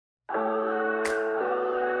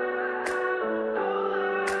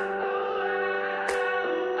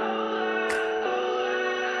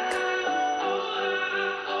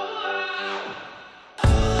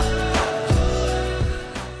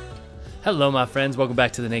Hello, my friends. Welcome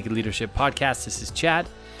back to the Naked Leadership Podcast. This is Chad.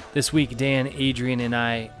 This week, Dan, Adrian, and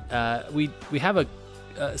I, we have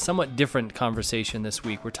a somewhat different conversation this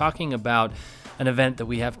week. We're talking about an event that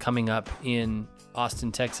we have coming up in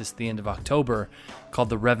Austin, Texas, at the end of October, called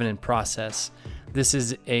the Revenant Process. This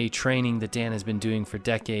is a training that Dan has been doing for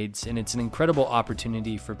decades, and it's an incredible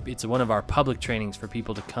opportunity it's one of our public trainings for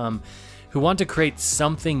people to come who want to create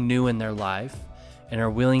something new in their life and are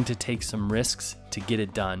willing to take some risks to get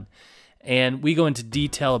it done. And we go into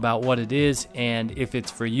detail about what it is and if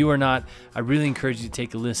it's for you or not. I really encourage you to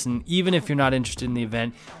take a listen. Even if you're not interested in the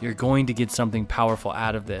event, you're going to get something powerful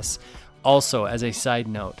out of this. Also, as a side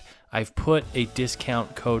note, I've put a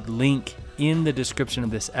discount code link in the description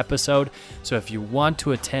of this episode. So if you want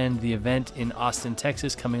to attend the event in Austin,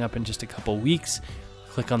 Texas, coming up in just a couple weeks,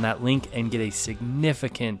 click on that link and get a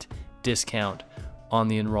significant discount on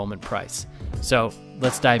the enrollment price. So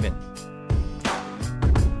let's dive in.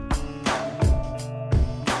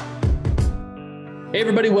 Hey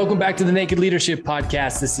everybody, welcome back to the Naked Leadership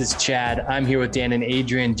Podcast. This is Chad. I'm here with Dan and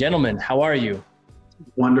Adrian. Gentlemen, how are you?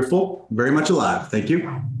 Wonderful. Very much alive. Thank you.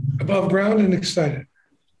 Above ground and excited.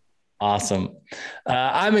 Awesome.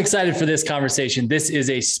 I'm excited for this conversation. This is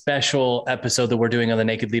a special episode that we're doing on the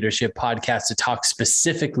Naked Leadership Podcast to talk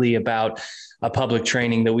specifically about a public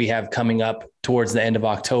training that we have coming up towards the end of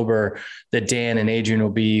October that Dan and Adrian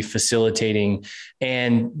will be facilitating.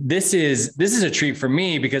 And this is a treat for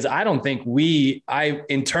me because I don't think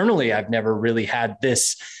I've never really had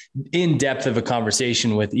this in depth of a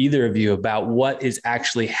conversation with either of you about what is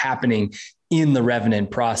actually happening in the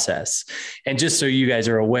Revenant process. And just so you guys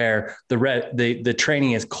are aware, the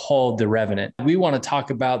training is called the Revenant. We want to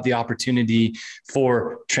talk about the opportunity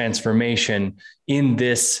for transformation in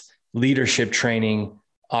this leadership training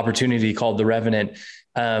opportunity called the Revenant.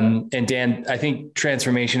 And Dan, I think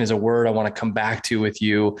transformation is a word I want to come back to with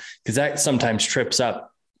you because that sometimes trips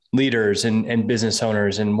up leaders and business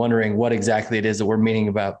owners and wondering what exactly it is that we're meaning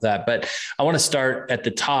about that. But I want to start at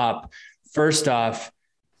the top. First off,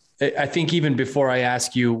 I think even before I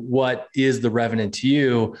ask you what is the Revenant to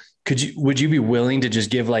you, would you be willing to just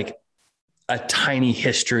give like a tiny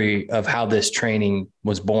history of how this training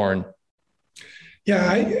was born?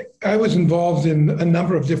 Yeah, I was involved in a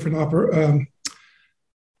number of different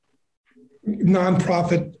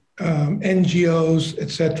nonprofit NGOs,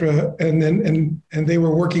 et cetera, and they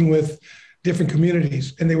were working with different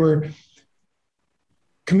communities, and they were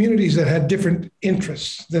communities that had different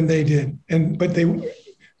interests than they did, but they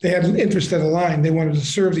had an interest that aligned. They wanted to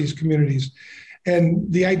serve these communities, and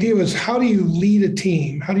the idea was, how do you lead a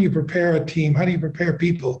team? How do you prepare a team? How do you prepare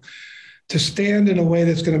people to stand in a way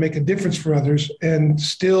that's going to make a difference for others and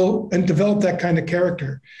develop that kind of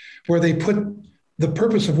character where they put the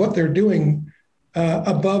purpose of what they're doing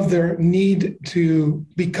above their need to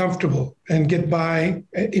be comfortable and get by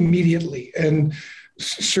immediately and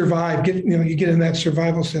survive. You get in that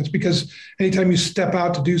survival sense, because anytime you step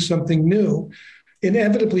out to do something new,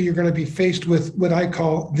 inevitably you're going to be faced with what I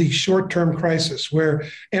call the short-term crisis, where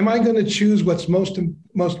am I going to choose what's most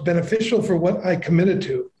beneficial for what I committed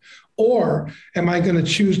to? Or am I going to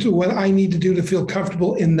choose to what I need to do to feel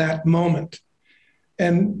comfortable in that moment?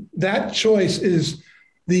 And that choice is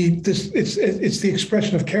it's the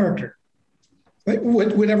expression of character, like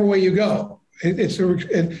whatever way you go. And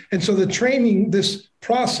so the training, this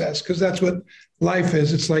process, because that's what life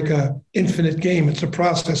is. It's like a infinite game. It's a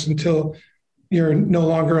process until you're no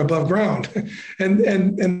longer above ground. And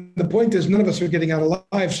the point is, none of us are getting out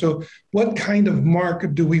alive. So what kind of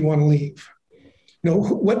mark do we want to leave?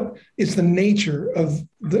 What is the nature of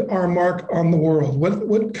our mark on the world?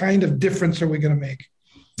 What kind of difference are we going to make?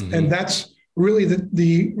 Mm-hmm. And that's really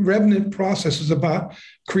the Revenant process is about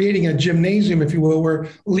creating a gymnasium, if you will, where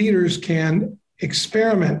leaders can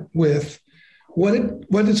experiment with what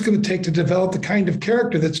it's going to take to develop the kind of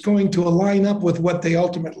character that's going to align up with what they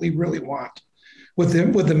ultimately really want with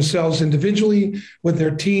themselves individually, with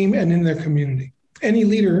their team, and in their community. Any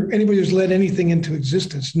leader, anybody who's led anything into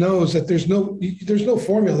existence knows that there's no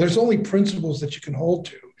formula. There's only principles that you can hold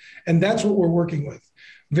to. And that's what we're working with.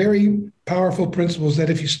 Very powerful principles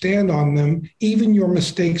that if you stand on them, even your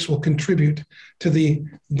mistakes will contribute to the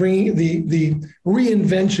reinvention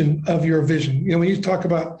of your vision. When you talk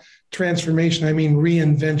about transformation, I mean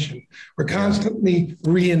reinvention. We're constantly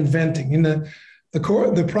reinventing. And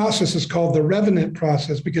the process is called the Revenant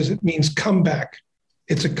process because it means comeback.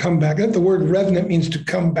 It's a comeback. The word revenant means to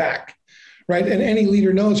come back, right? And any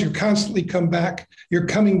leader knows you're constantly come back. You're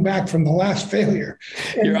coming back from the last failure.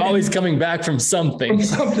 You're always coming back from something. From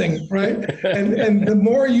something, right? and the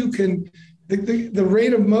more you can the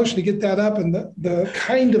rate of motion to get that up and the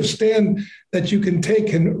kind of stand that you can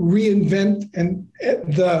take and reinvent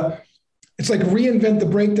it's like reinvent the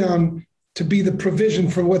breakdown to be the provision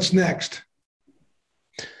for what's next.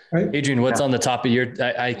 Right? Adrian, what's on the top of your,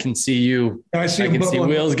 I can see you, I can see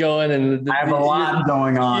wheels going and I have a lot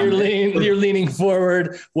going on. You're leaning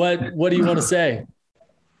forward. What do you want to say?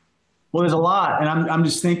 Well, there's a lot. And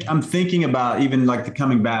I'm thinking about even like the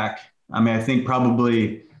coming back. I mean, I think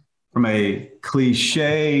probably from a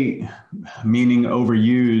cliche, meaning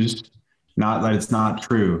overused, not that it's not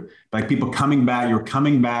true, like people coming back, you're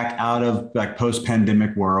coming back out of like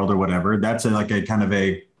post-pandemic world or whatever. That's like a kind of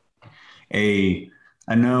a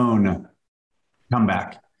known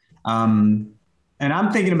comeback. And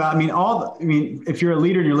I'm thinking about, if you're a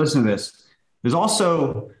leader and you're listening to this, there's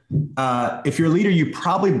also, if you're a leader, you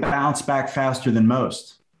probably bounce back faster than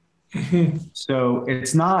most. Mm-hmm. So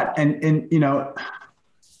it's not, and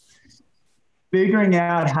figuring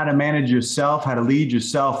out how to manage yourself, how to lead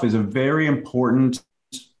yourself is a very important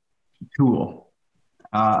tool.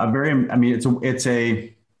 It's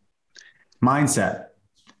a mindset,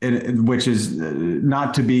 which is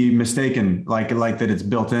not to be mistaken, like that it's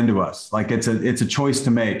built into us. Like it's a choice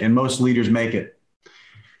to make, and most leaders make it.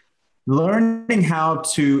 Learning how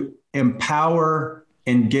to empower,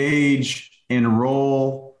 engage,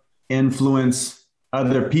 enroll, influence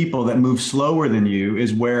other people that move slower than you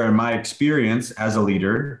is where, in my experience as a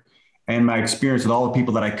leader and my experience with all the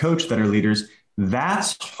people that I coach that are leaders,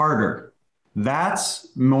 that's harder. That's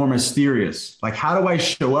more mysterious. Like, how do I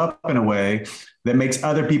show up in a way that makes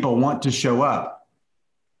other people want to show up?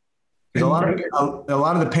 A lot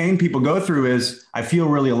of the pain people go through is, I feel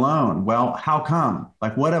really alone. Well, how come?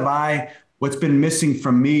 Like, what's been missing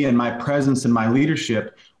from me and my presence and my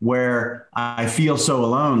leadership where I feel so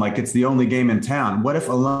alone? Like it's the only game in town. What if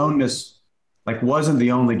aloneness wasn't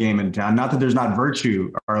the only game in town? Not that there's not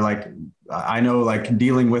virtue, or I know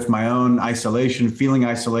dealing with my own isolation, feeling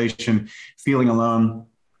alone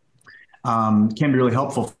can be really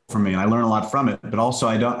helpful for me. And I learn a lot from it, but also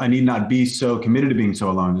I need not be so committed to being so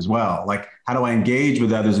alone as well. Like, how do I engage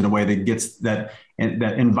with others in a way that that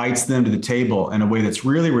invites them to the table in a way that's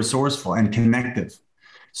really resourceful and connective?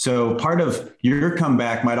 So part of your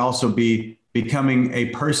comeback might also be becoming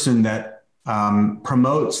a person that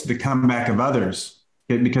promotes the comeback of others,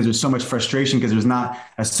 because there's so much frustration because there's not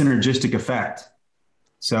a synergistic effect.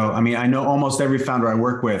 So, I know almost every founder I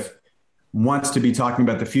work with wants to be talking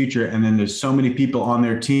about the future. And then there's so many people on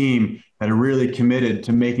their team that are really committed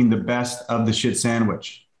to making the best of the shit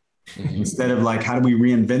sandwich. Mm-hmm. Instead of how do we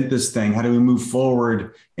reinvent this thing? How do we move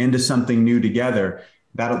forward into something new together?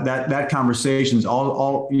 That conversation is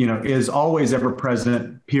is always ever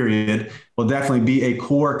present, period. Will definitely be a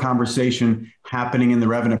core conversation happening in the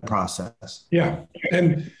revenue process. Yeah.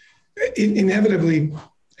 And inevitably,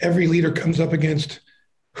 every leader comes up against,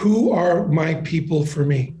 who are my people for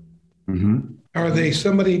me? Mm-hmm. Are they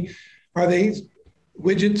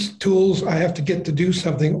widgets, tools I have to get to do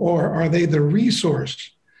something, or are they the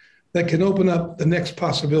resource that can open up the next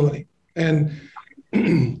possibility? And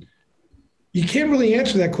you can't really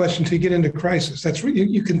answer that question until you get into crisis. That's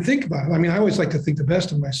you can think about it. I always like to think the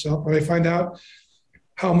best of myself, but I find out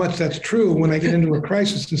how much that's true when I get into a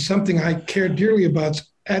crisis and something I care dearly about's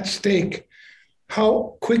at stake.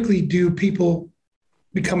 How quickly do people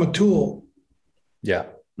become a tool? Yeah.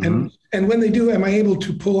 And when they do, am I able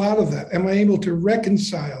to pull out of that? Am I able to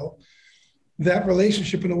reconcile that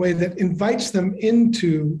relationship in a way that invites them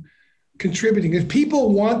into contributing? If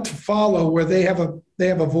people want to follow where they have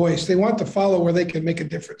a voice, they want to follow where they can make a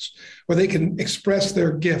difference, where they can express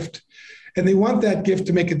their gift, and they want that gift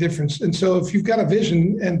to make a difference. And so if you've got a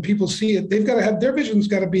vision and people see it, they've got to have, their vision's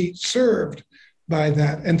got to be served by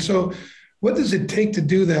that. And so what does it take to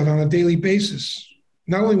do that on a daily basis?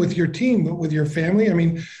 Not only with your team, but with your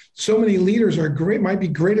family. So many leaders might be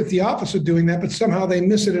great at the office of doing that, but somehow they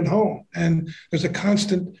miss it at home. And there's a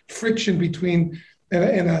constant friction between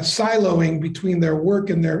and a siloing between their work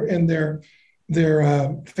and their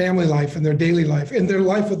family life and their daily life and their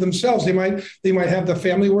life with themselves. They might have the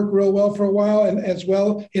family work real well for a while and as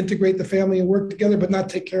well integrate the family and work together, but not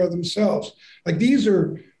take care of themselves. These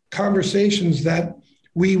are conversations that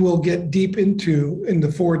we will get deep into in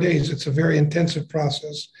the 4 days. It's a very intensive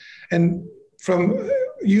process. And from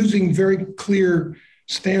using very clear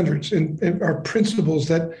standards and our principles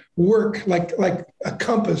that work like a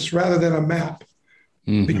compass rather than a map.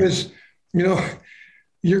 Mm-hmm. Because,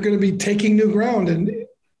 you're going to be taking new ground and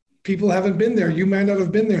people haven't been there. You might not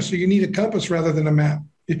have been there. So you need a compass rather than a map.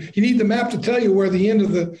 You need the map to tell you where the end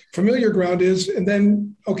of the familiar ground is. And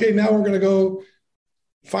then, okay, now we're going to go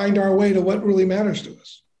find our way to what really matters to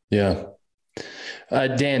us. Yeah.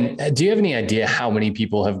 Dan, do you have any idea how many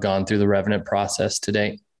people have gone through the Revenant process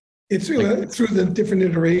today? It's through the different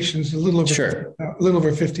iterations, a little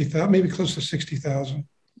over 50,000, maybe close to 60,000.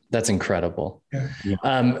 That's incredible.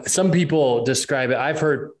 Yeah. Some people describe it. I've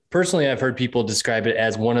heard people describe it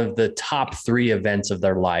as one of the top 3 events of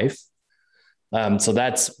their life. So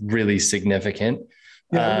that's really significant.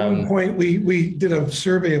 Yeah, at one point we did a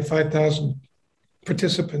survey of 5,000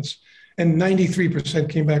 participants, and 93%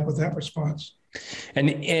 came back with that response.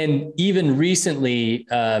 And even recently,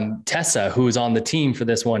 Tessa, who was on the team for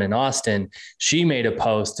this one in Austin, she made a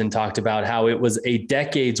post and talked about how it was a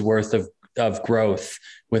decade's worth of growth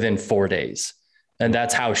within 4 days. And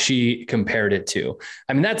that's how she compared it to.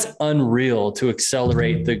 I mean, that's unreal to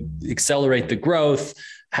accelerate the growth,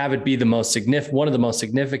 have it be one of the most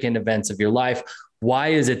significant events of your life. Why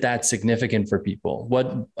is it that significant for people?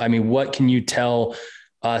 What can you tell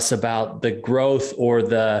us about the growth or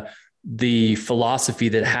the philosophy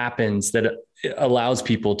that happens that allows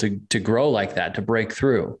people to grow like that, to break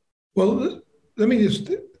through? Well, let me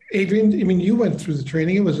just, Adrian, you went through the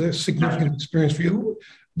training. It was a significant experience for you.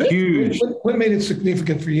 Huge. What made it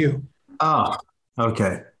significant for you? Oh,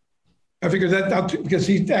 okay. I figured that out because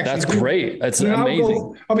he actually. That's great. That's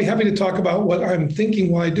amazing. I'll be happy to talk about what I'm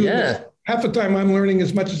thinking while I do it. Yeah. Half the time I'm learning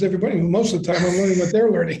as much as everybody. Most of the time I'm learning what they're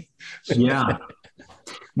learning. Yeah.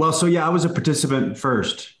 Well, so I was a participant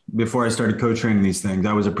first before I started co-training these things.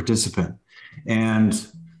 I was a participant. And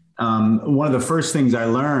one of the first things I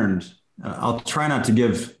learned, I'll try not to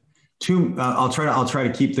give I'll try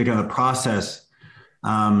to keep the kind of the process.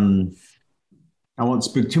 I won't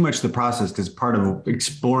speak too much to the process because part of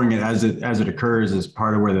exploring it as it occurs is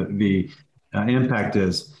part of where the impact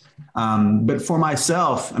is. But for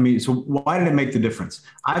myself, so why did it make the difference?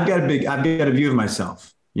 I've got a view of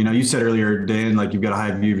myself. You said earlier, Dan, like you've got a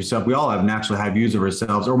high view of yourself. We all have naturally high views of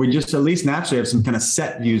ourselves, or we just at least naturally have some kind of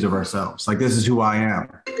set views of ourselves. Like this is who I am.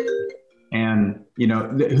 And,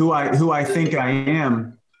 who I think I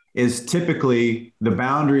am is typically the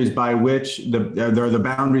boundaries by which they're the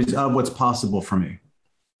boundaries of what's possible for me.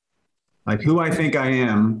 Like who I think I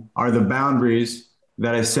am are the boundaries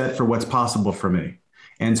that I set for what's possible for me.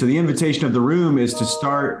 And so the invitation of the room is to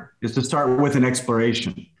start with an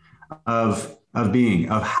exploration of being,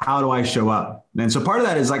 of how do I show up? And so part of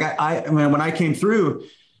that is like, when I came through,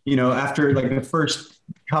 after like the first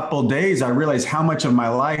couple days, I realized how much of my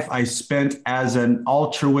life I spent as an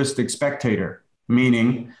altruistic spectator,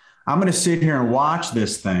 meaning I'm going to sit here and watch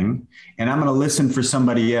this thing and I'm going to listen for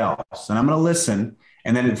somebody else, and I'm going to listen.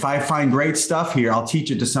 And then if I find great stuff here, I'll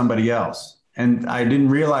teach it to somebody else. And I didn't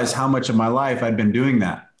realize how much of my life I'd been doing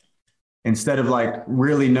that instead of like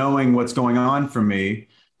really knowing what's going on for me,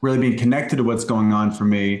 really being connected to what's going on for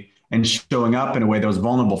me and showing up in a way that was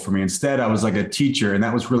vulnerable for me. Instead, I was like a teacher, and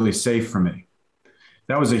that was really safe for me.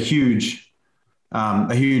 That was a huge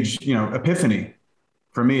epiphany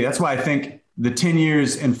for me. That's why I think the 10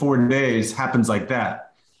 years and 4 days happens like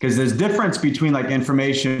that, because there's difference between like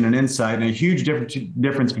information and insight, and a huge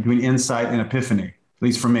difference between insight and epiphany, at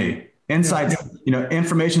least for me. Insight,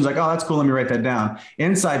 information's like, oh, that's cool. Let me write that down.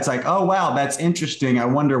 Insight's like, oh, wow, that's interesting. I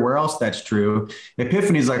wonder where else that's true.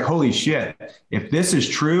 Epiphany's like, holy shit, if this is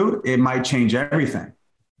true, it might change everything.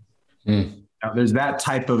 There's that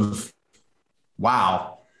type of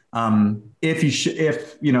wow. If you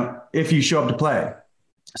show up to play.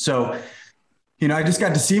 So, I just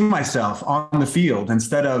got to see myself on the field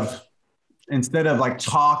instead of like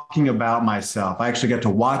talking about myself. I actually got to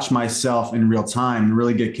watch myself in real time and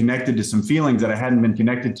really get connected to some feelings that I hadn't been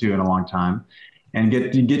connected to in a long time, and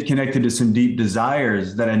get connected to some deep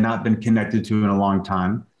desires that had not been connected to in a long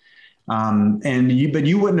time. But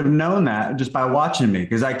you wouldn't have known that just by watching me,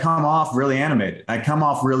 because I come off really animated. I come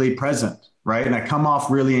off really present, right? And I come off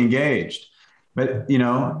really engaged. But,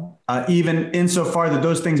 even insofar that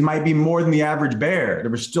those things might be more than the average bear, there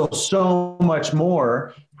was still so much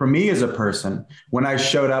more for me as a person when I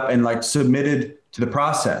showed up and like submitted to the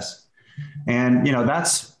process. And,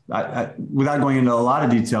 that's without going into a lot of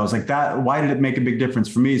details like that. Why did it make a big difference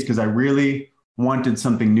for me? Is because I really wanted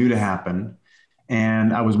something new to happen.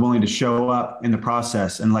 And I was willing to show up in the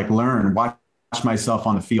process and like learn, watch myself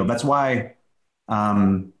on the field. That's why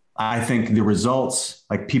I think the results,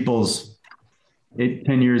 like people's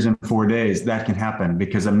 10 years and 4 days, that can happen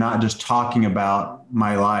because I'm not just talking about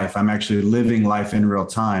my life. I'm actually living life in real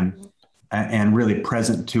time and really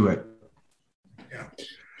present to it. Yeah.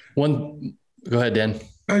 Go ahead, Dan.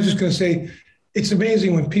 I was just going to say, it's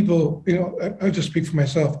amazing when people, I'll just speak for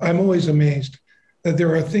myself. I'm always amazed that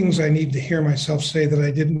there are things I need to hear myself say that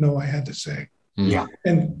I didn't know I had to say. Yeah.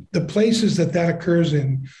 And the places that occurs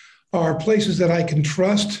in are places that I can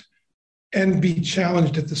trust and be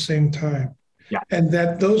challenged at the same time. Yeah. And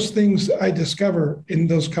that those things I discover in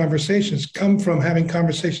those conversations come from having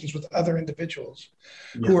conversations with other individuals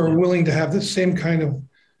who are willing to have the same kind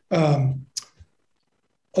of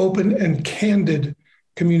open and candid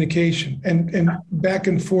communication and back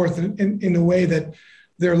and forth in a way that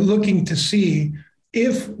they're looking to see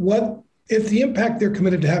if the impact they're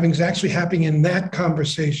committed to having is actually happening in that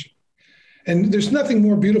conversation. And there's nothing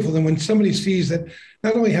more beautiful than when somebody sees that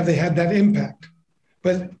not only have they had that impact,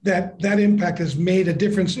 but that impact has made a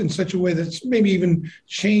difference in such a way that's maybe even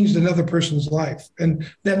changed another person's life. And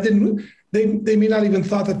that they may not even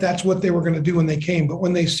thought that that's what they were going to do when they came, but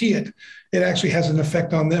when they see it, it actually has an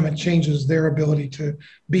effect on them. It changes their ability to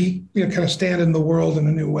be, kind of stand in the world in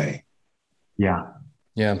a new way. Yeah.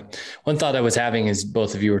 Yeah. One thought I was having as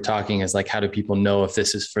both of you were talking is like, how do people know if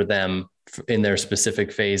this is for them in their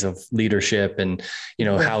specific phase of leadership and,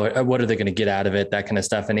 what are they going to get out of it, that kind of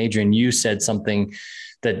stuff. And Adrian, you said something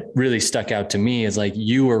that really stuck out to me is like,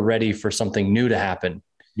 you were ready for something new to happen.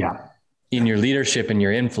 Yeah. In your leadership and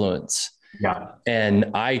your influence. Yeah.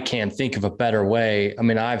 And I can't think of a better way. I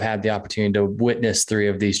mean, I've had the opportunity to witness 3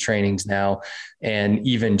 of these trainings now, and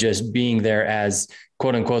even just being there as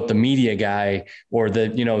quote unquote, the media guy or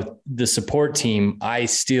the support team, I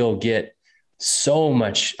still get so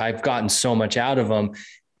much. I've gotten so much out of them.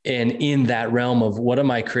 And in that realm of what am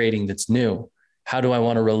I creating that's new? How do I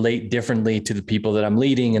want to relate differently to the people that I'm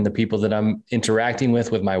leading and the people that I'm interacting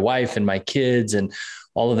with my wife and my kids and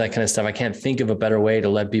all of that kind of stuff? I can't think of a better way to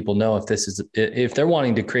let people know if they're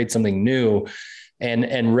wanting to create something new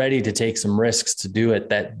and ready to take some risks to do it,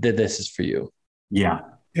 that this is for you. Yeah.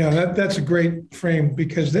 Yeah, that's a great frame,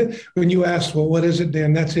 because when you asked, well, what is it,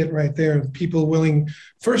 Dan? That's it right there. People willing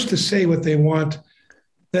first to say what they want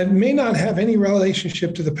that may not have any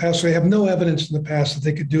relationship to the past. So they have no evidence in the past that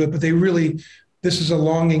they could do it, but this is a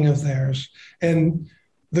longing of theirs. And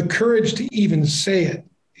the courage to even say it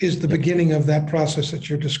is the beginning of that process that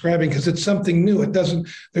you're describing, because it's something new.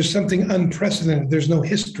 There's something unprecedented. There's no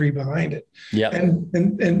history behind it. Yeah.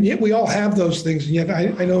 And yet we all have those things. And yet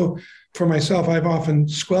I know for myself, I've often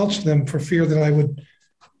squelched them for fear that I would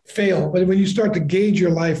fail. But when you start to gauge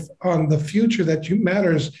your life on the future that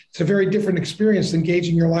matters, it's a very different experience than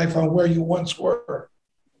gauging your life on where you once were,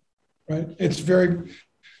 right? It's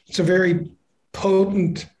a very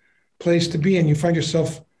potent place to be in. You find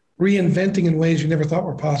yourself reinventing in ways you never thought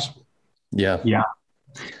were possible. Yeah. Yeah.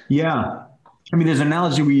 Yeah. I mean, there's an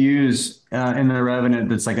analogy we use in the Revenant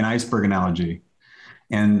that's like an iceberg analogy.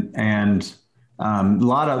 And there's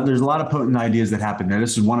a lot of potent ideas that happen there.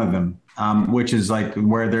 This is one of them, which is like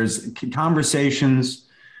where there's conversations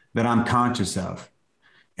that I'm conscious of.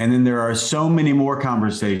 And then there are so many more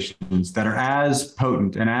conversations that are as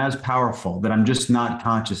potent and as powerful that I'm just not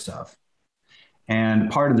conscious of. And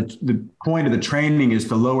part of the point of the training is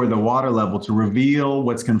to lower the water level, to reveal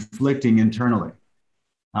what's conflicting internally,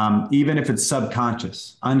 even if it's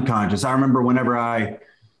subconscious, unconscious. I remember whenever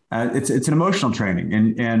it's an emotional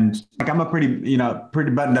training, and like I'm a pretty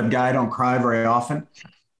buttoned up guy. I don't cry very often,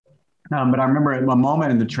 but I remember a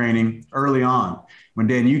moment in the training early on when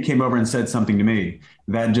Dan, you came over and said something to me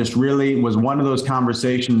that just really was one of those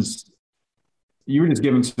conversations. You were just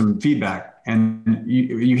giving some feedback, and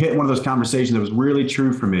you hit one of those conversations that was really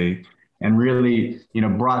true for me, and really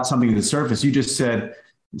brought something to the surface. You just said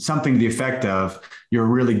something to the effect of, "You're a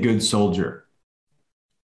really good soldier,"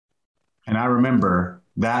 and I remember.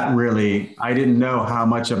 That really, I didn't know how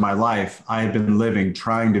much of my life I had been living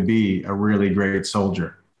trying to be a really great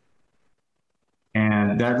soldier.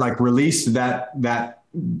 And that like released that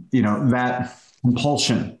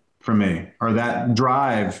compulsion for me, or that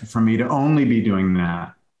drive for me to only be doing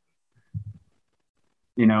that,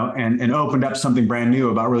 and opened up something brand new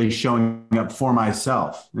about really showing up for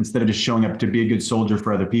myself instead of just showing up to be a good soldier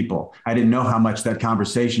for other people. I didn't know how much that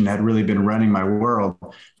conversation had really been running my world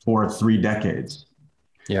for 3 decades.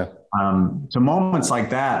 Yeah. So moments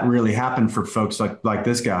like that really happen for folks like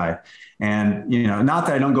this guy. And, not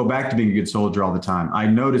that I don't go back to being a good soldier all the time. I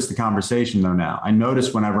notice the conversation though now. I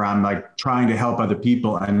notice whenever I'm like trying to help other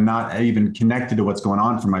people and not even connected to what's going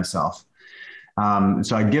on for myself.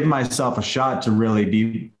 So I give myself a shot to really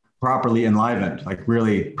be properly enlivened, like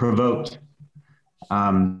really provoked,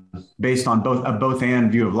 based on both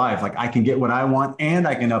and view of life. Like I can get what I want and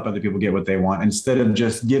I can help other people get what they want, instead of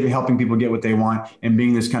just helping people get what they want and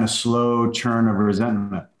being this kind of slow churn of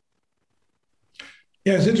resentment.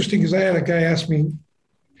 Yeah, it's interesting because I had a guy ask me,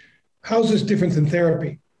 how's this different than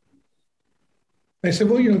therapy? I said,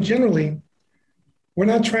 well, generally, we're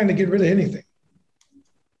not trying to get rid of anything.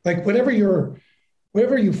 Like whatever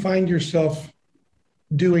you find yourself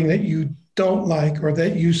doing that you don't like or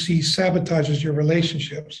that you see sabotages your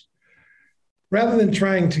relationships, rather than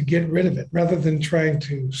trying to get rid of it, rather than trying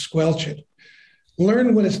to squelch it,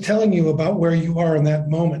 learn what it's telling you about where you are in that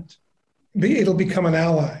moment. It'll become an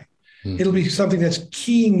ally. It'll be something that's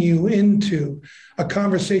keying you into a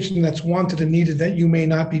conversation that's wanted and needed that you may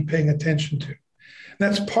not be paying attention to.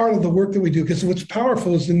 That's part of the work that we do, because what's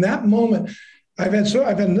powerful is in that moment, I've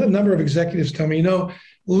had a number of executives tell me,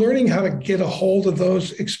 learning how to get a hold of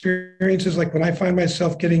those experiences, like when I find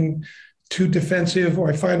myself getting too defensive, or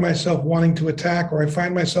I find myself wanting to attack, or I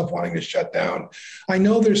find myself wanting to shut down, I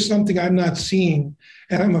know there's something I'm not seeing,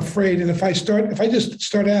 and I'm afraid. And if I just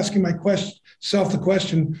start asking myself the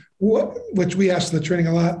question, which we ask in the training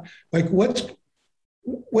a lot, like what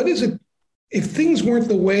is it? If things weren't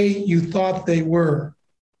the way you thought they were,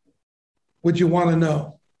 would you want to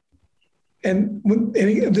know? And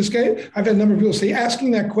this guy, I've had a number of people say,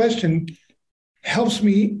 asking that question helps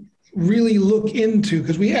me really look into,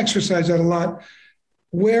 because we exercise that a lot,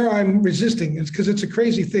 where I'm resisting. It's because it's a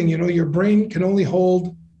crazy thing. Your brain can only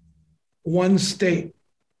hold one state.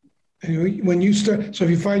 And when you start, so if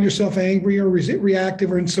you find yourself angry or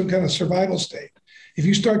reactive or in some kind of survival state, if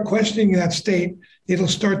you start questioning that state, it'll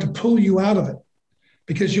start to pull you out of it,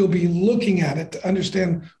 because you'll be looking at it to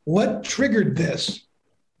understand what triggered this,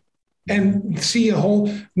 and see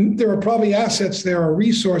there are probably assets, there are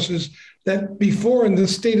resources that before in the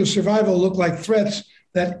state of survival look like threats,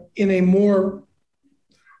 that in a more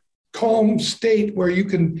calm state where you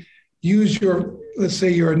can use let's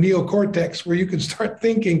say your neocortex, where you can start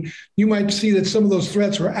thinking, you might see that some of those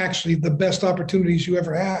threats were actually the best opportunities you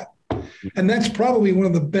ever had. And that's probably one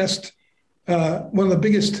of the biggest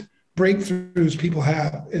breakthroughs people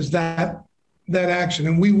have, is that action.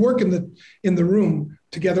 And we work in the room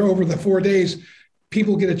together over the 4 days.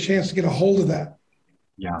 People get a chance to get a hold of that.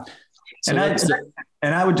 Yeah. And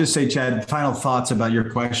I would just say, Chad, final thoughts about your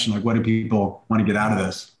question, like what do people want to get out of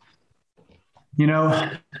this?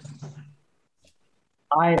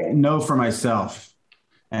 I know for myself,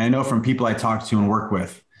 and I know from people I talk to and work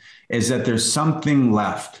with, is that there's something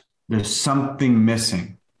left. There's something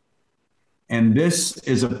missing. And this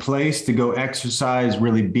is a place to go exercise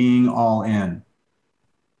really being all in.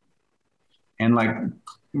 And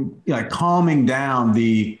like calming down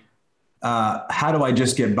the how do I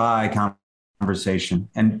just get by conversation,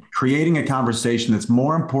 and creating a conversation that's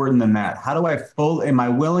more important than that. How do am I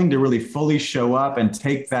willing to really fully show up and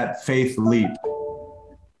take that faith leap?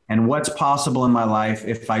 And what's possible in my life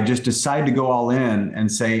if I just decide to go all in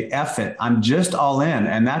and say, F it, I'm just all in,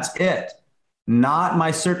 and that's it. Not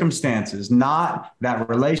my circumstances, not that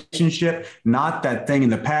relationship, not that thing in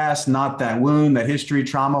the past, not that wound, that history,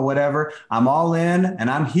 trauma, whatever. I'm all in and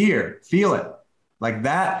I'm here. Feel it like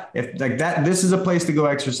that. This is a place to go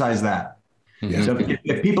exercise that. Mm-hmm. So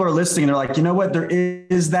if people are listening and they're like, you know what,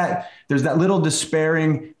 there's that little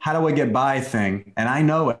despairing, how do I get by thing? And I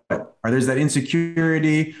know it, or there's that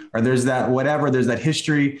insecurity, or there's that whatever, there's that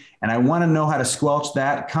history. And I want to know how to squelch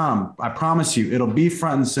that. I promise you, it'll be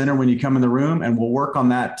front and center when you come in the room, and we'll work on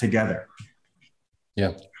that together.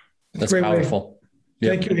 Yeah. That's powerful.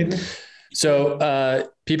 Yep. Thank you, Aidan. So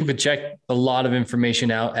people could check a lot of information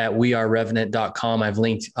out at wearerevenant.com.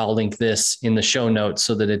 I'll link this in the show notes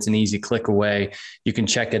so that it's an easy click away. You can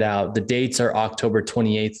check it out. The dates are October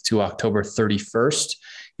 28th to October 31st.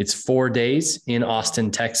 It's 4 days in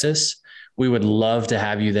Austin, Texas. We would love to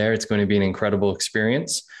have you there. It's going to be an incredible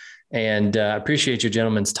experience. And I appreciate your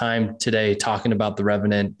gentlemen's time today talking about the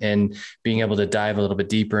Revenant and being able to dive a little bit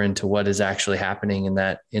deeper into what is actually happening in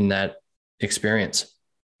that experience.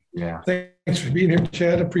 Yeah. Thanks for being here,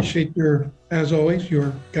 Chad. Appreciate as always,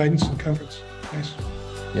 your guidance and comforts. Nice.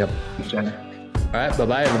 Yep. Thanks, Chad. All right.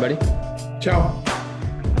 Bye-bye, everybody. Ciao.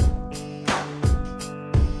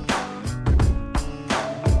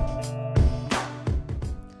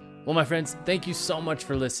 Well, my friends, thank you so much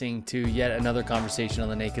for listening to yet another conversation on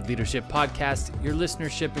the Naked Leadership Podcast. Your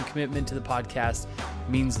listenership and commitment to the podcast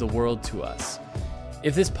means the world to us.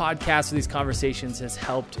 If this podcast or these conversations has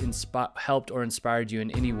helped or inspired you in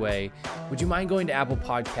any way, would you mind going to Apple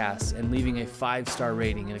Podcasts and leaving a 5-star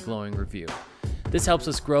rating and a glowing review? This helps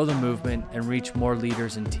us grow the movement and reach more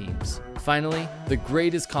leaders and teams. Finally, the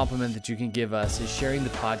greatest compliment that you can give us is sharing the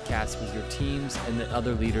podcast with your teams and the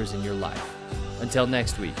other leaders in your life. Until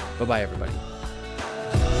next week, bye-bye, everybody.